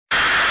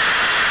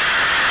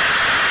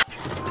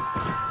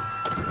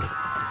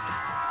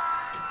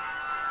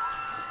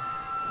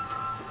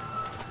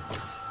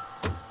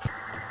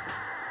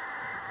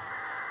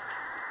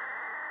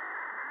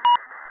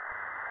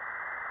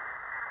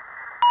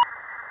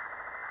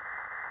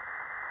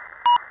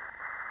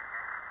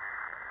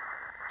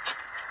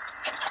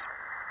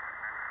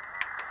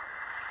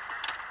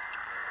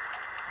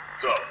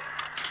So,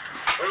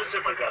 let me see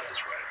if I got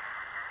this right.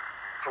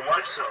 From what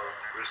I can tell,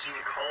 you received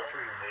a call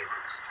from your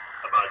neighbors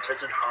about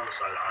attempted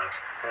homicide on a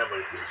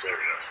family in this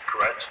area,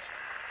 correct?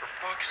 For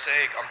fuck's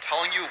sake, I'm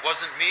telling you it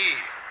wasn't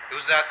me. It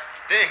was that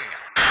thing.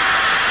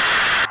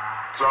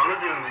 So I'm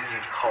gonna need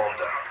you to calm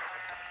down.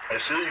 I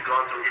see that you've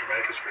gone through a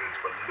traumatic experience,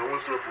 but no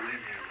one's gonna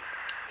believe you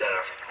that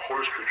a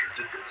horse creature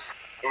did this.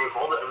 And with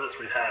all the evidence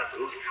we have,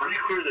 it was pretty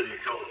clear that you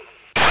killed him.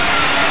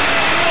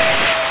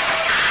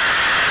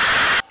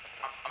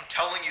 I'm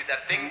telling you,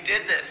 that thing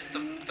did this.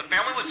 The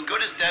family was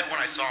good as dead when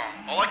I saw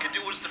him. All I could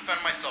do was defend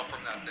myself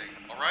from that thing,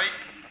 alright?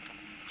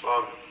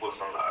 Son,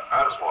 listen,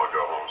 I just want to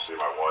go home and see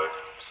my wife.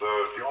 So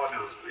if you want to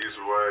do this the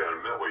easy way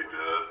and admit what you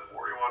did,